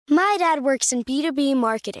My dad works in B2B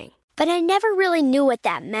marketing, but I never really knew what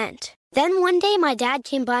that meant. Then one day my dad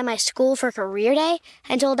came by my school for career day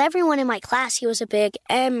and told everyone in my class he was a big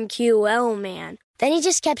MQL man. Then he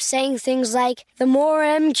just kept saying things like, the more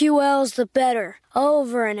MQLs, the better,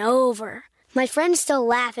 over and over. My friends still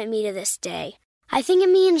laugh at me to this day. I think it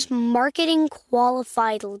means marketing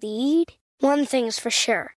qualified lead. One thing's for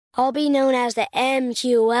sure, I'll be known as the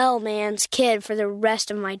MQL man's kid for the rest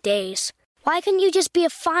of my days. Why couldn't you just be a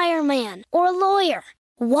fireman or a lawyer?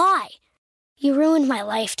 Why? You ruined my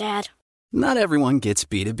life, Dad. Not everyone gets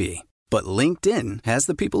B2B, but LinkedIn has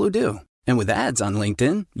the people who do. And with ads on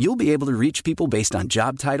LinkedIn, you'll be able to reach people based on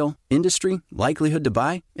job title, industry, likelihood to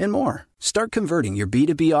buy, and more. Start converting your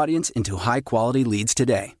B2B audience into high-quality leads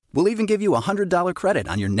today. We'll even give you a $100 credit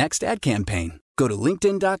on your next ad campaign. Go to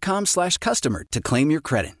linkedin.com/customer to claim your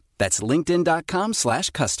credit. That's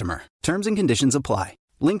linkedin.com/customer. Terms and conditions apply.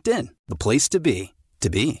 LinkedIn, the place to be, to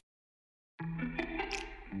be.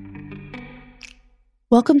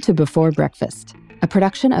 Welcome to Before Breakfast, a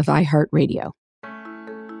production of iHeartRadio.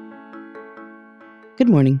 Good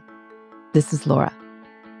morning. This is Laura.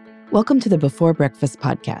 Welcome to the Before Breakfast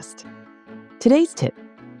podcast. Today's tip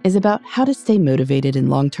is about how to stay motivated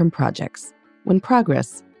in long-term projects when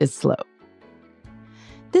progress is slow.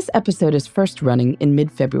 This episode is first running in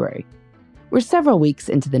mid-February. We're several weeks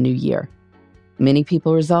into the new year. Many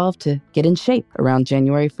people resolve to get in shape around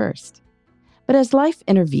January 1st. But as life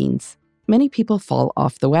intervenes, many people fall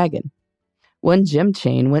off the wagon. One gym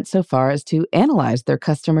chain went so far as to analyze their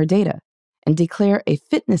customer data and declare a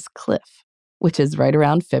fitness cliff, which is right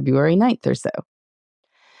around February 9th or so.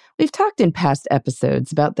 We've talked in past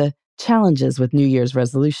episodes about the challenges with New Year's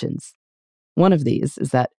resolutions. One of these is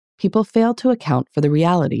that people fail to account for the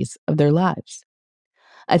realities of their lives.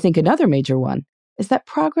 I think another major one is that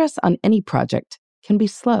progress on any project can be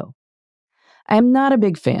slow. I am not a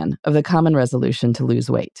big fan of the common resolution to lose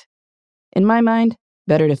weight. In my mind,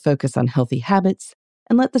 better to focus on healthy habits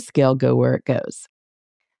and let the scale go where it goes.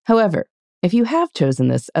 However, if you have chosen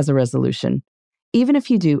this as a resolution, even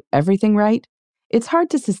if you do everything right, it's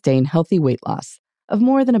hard to sustain healthy weight loss of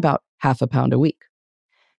more than about half a pound a week.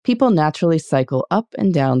 People naturally cycle up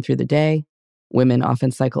and down through the day. Women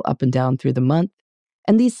often cycle up and down through the month.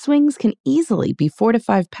 And these swings can easily be 4 to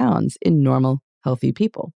 5 pounds in normal, healthy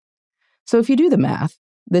people. So if you do the math,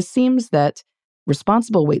 this seems that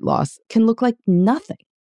responsible weight loss can look like nothing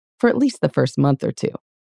for at least the first month or two.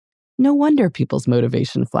 No wonder people's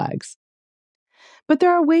motivation flags. But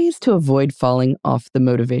there are ways to avoid falling off the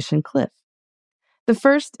motivation cliff. The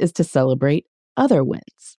first is to celebrate other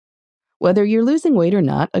wins. Whether you're losing weight or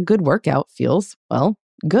not, a good workout feels, well,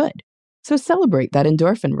 good. So celebrate that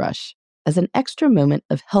endorphin rush as an extra moment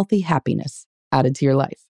of healthy happiness added to your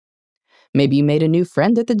life. Maybe you made a new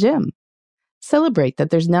friend at the gym. Celebrate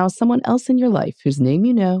that there's now someone else in your life whose name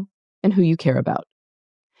you know and who you care about.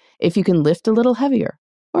 If you can lift a little heavier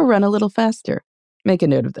or run a little faster, make a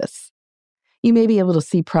note of this. You may be able to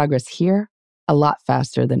see progress here a lot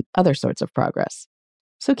faster than other sorts of progress.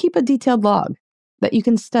 So keep a detailed log that you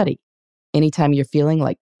can study anytime you're feeling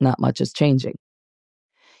like not much is changing.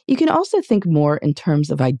 You can also think more in terms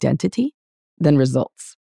of identity than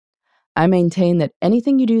results. I maintain that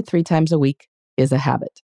anything you do 3 times a week is a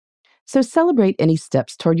habit. So celebrate any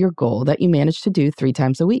steps toward your goal that you manage to do 3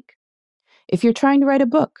 times a week. If you're trying to write a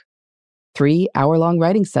book, 3 hour-long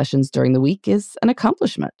writing sessions during the week is an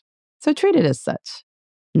accomplishment. So treat it as such.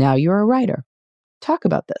 Now you're a writer. Talk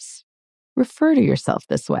about this. Refer to yourself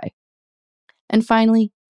this way. And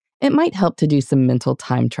finally, it might help to do some mental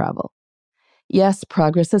time travel. Yes,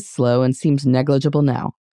 progress is slow and seems negligible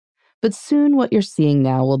now, but soon what you're seeing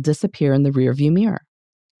now will disappear in the rearview mirror.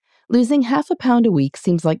 Losing half a pound a week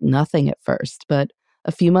seems like nothing at first, but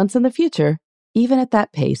a few months in the future, even at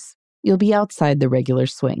that pace, you'll be outside the regular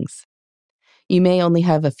swings. You may only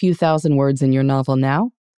have a few thousand words in your novel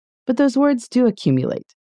now, but those words do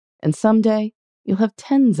accumulate, and someday you'll have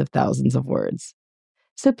tens of thousands of words.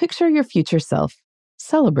 So picture your future self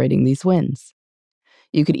celebrating these wins.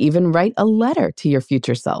 You could even write a letter to your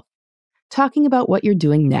future self, talking about what you're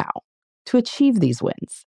doing now to achieve these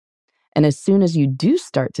wins. And as soon as you do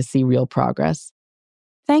start to see real progress,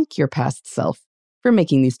 thank your past self for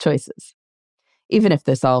making these choices. Even if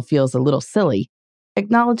this all feels a little silly,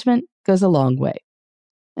 acknowledgement goes a long way.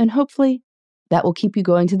 And hopefully, that will keep you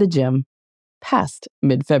going to the gym past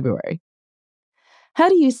mid-February. How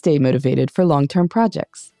do you stay motivated for long-term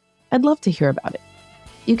projects? I'd love to hear about it.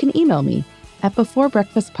 You can email me at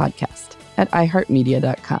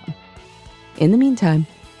beforebreakfastpodcast@iheartmedia.com. In the meantime,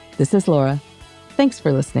 this is Laura. Thanks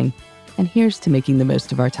for listening, and here's to making the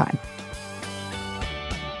most of our time.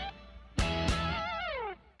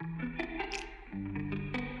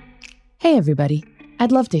 Hey everybody,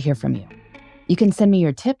 I'd love to hear from you. You can send me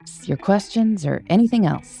your tips, your questions, or anything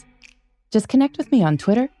else. Just connect with me on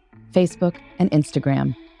Twitter, Facebook, and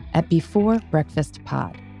Instagram at Before Breakfast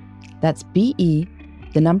Pod. That's BE,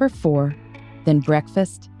 the number 4, then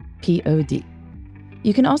breakfast, POD.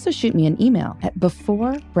 You can also shoot me an email at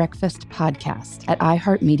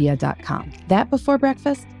beforebreakfastpodcast@iheartmedia.com. That Before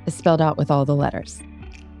Breakfast is spelled out with all the letters.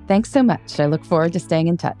 Thanks so much. I look forward to staying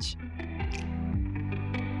in touch.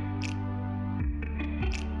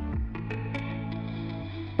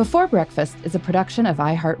 Before Breakfast is a production of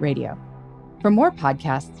iHeartRadio. For more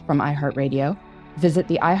podcasts from iHeartRadio, visit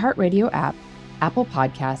the iHeartRadio app, Apple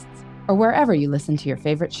Podcasts, or wherever you listen to your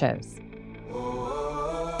favorite shows.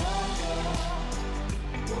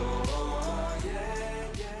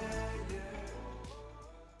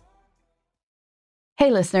 Hey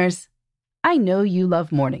listeners, I know you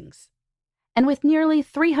love mornings. And with nearly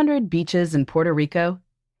 300 beaches in Puerto Rico,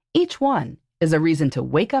 each one is a reason to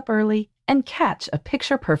wake up early and catch a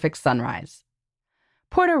picture-perfect sunrise.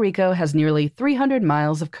 Puerto Rico has nearly 300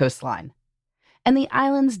 miles of coastline, and the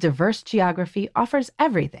island's diverse geography offers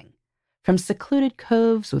everything from secluded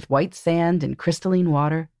coves with white sand and crystalline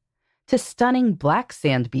water to stunning black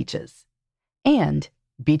sand beaches and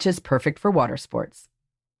beaches perfect for water sports.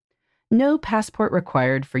 No passport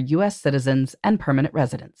required for U.S. citizens and permanent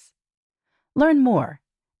residents. Learn more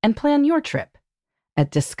and plan your trip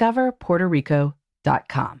at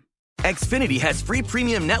discoverpuertorico.com. Xfinity has free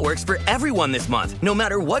premium networks for everyone this month, no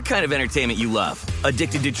matter what kind of entertainment you love.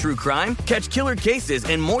 Addicted to true crime? Catch killer cases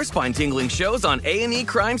and more spine-tingling shows on A&E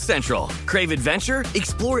Crime Central. Crave adventure?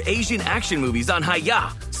 Explore Asian action movies on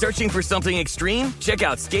Hi-YAH. Searching for something extreme? Check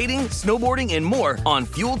out skating, snowboarding, and more on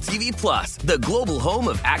Fuel TV Plus, the global home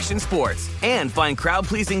of action sports. And find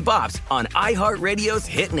crowd-pleasing bops on iHeartRadio's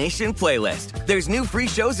Hit Nation playlist. There's new free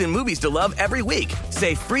shows and movies to love every week.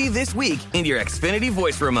 Say free this week in your Xfinity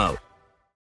voice remote.